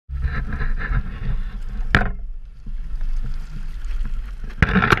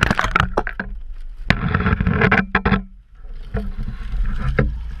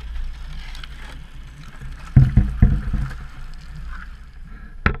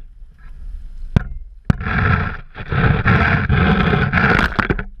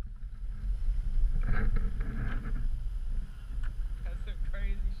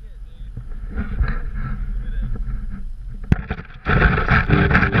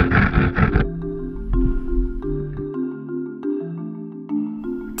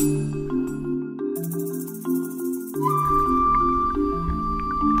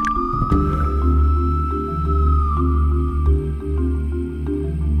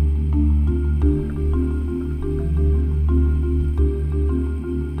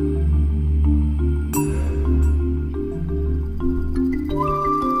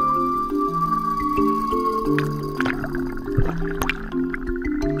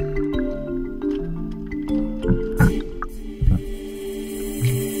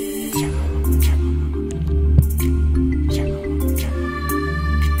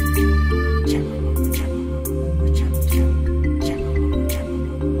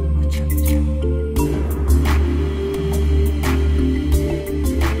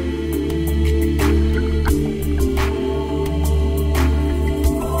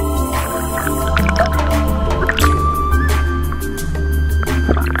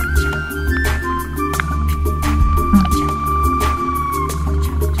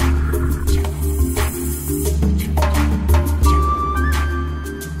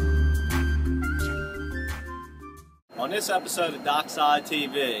episode of DockSide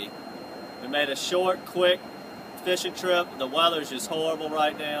TV. We made a short, quick fishing trip. The weather's just horrible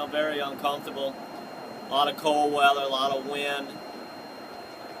right now, very uncomfortable. A lot of cold weather, a lot of wind.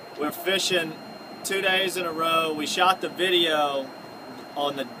 We're fishing 2 days in a row. We shot the video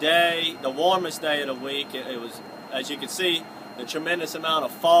on the day, the warmest day of the week. It was, as you can see, the tremendous amount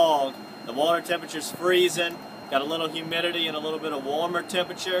of fog. The water temperature's freezing. Got a little humidity and a little bit of warmer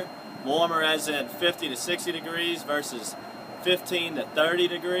temperature. Warmer as in 50 to 60 degrees versus 15 to 30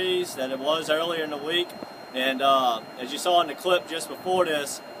 degrees that it was earlier in the week. And as you saw in the clip just before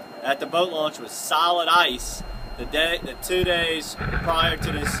this, at the boat launch was solid ice the 2 days prior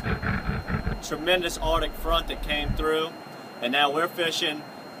to this tremendous Arctic front that came through. And now we're fishing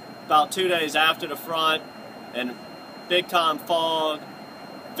about 2 days after the front, and big time fog,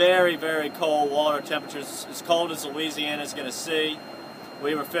 very, very cold water temperatures, as cold as Louisiana's going to see.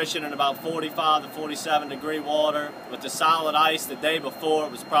 We were fishing in about 45 to 47 degree water with the solid ice. The day before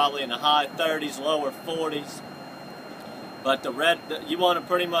it was probably in the high 30s, lower 40s. But you want to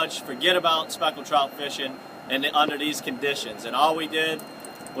pretty much forget about speckled trout fishing under these conditions. And all we did,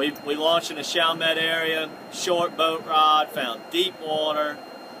 we launched in the Chalmette area, short boat ride, found deep water,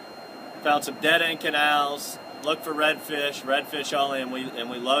 found some dead-end canals, looked for redfish only, and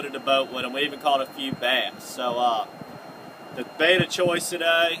we loaded the boat with them. We even caught a few bass. So the bait of choice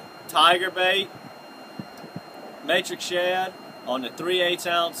today, tiger bait, matrix shad on the 3/8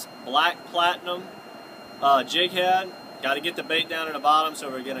 ounce black platinum jig head. Got to get the bait down at the bottom, so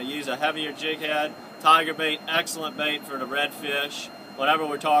we're going to use a heavier jig head. Tiger bait, excellent bait for the redfish. Whenever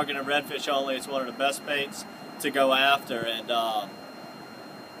we're targeting redfish only, it's one of the best baits to go after. And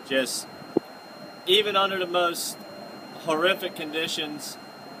just even under the most horrific conditions,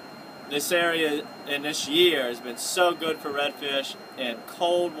 this area and this year has been so good for redfish. And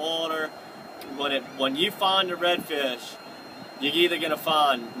cold water, when you find a redfish, you're either going to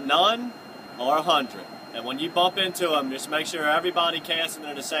find none or 100. And when you bump into them, just make sure everybody casting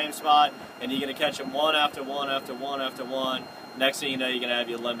in the same spot, and you're going to catch them one after one after one after one. Next thing you know, you're going to have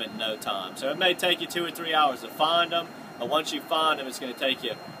your limit in no time. So it may take you 2 or 3 hours to find them, but once you find them, it's going to take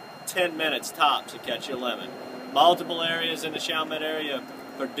you 10 minutes tops to catch your limit. Multiple areas in the Chalmette area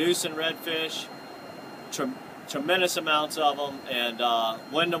producing redfish, tremendous amounts of them. And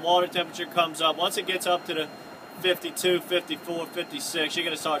when the water temperature comes up, once it gets up to the 52, 54, 56, you're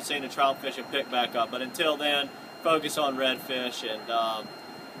going to start seeing the trout fishing pick back up. But until then, focus on redfish, and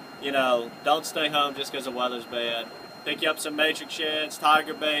you know, don't stay home just because the weather's bad. Pick you up some matrix shads,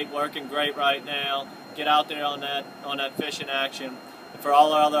 tiger bait, working great right now. Get out there on that fishing action. And for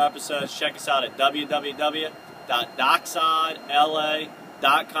all our other episodes, check us out at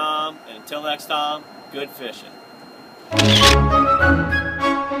www.docksidela.com. And until next time, good fishing.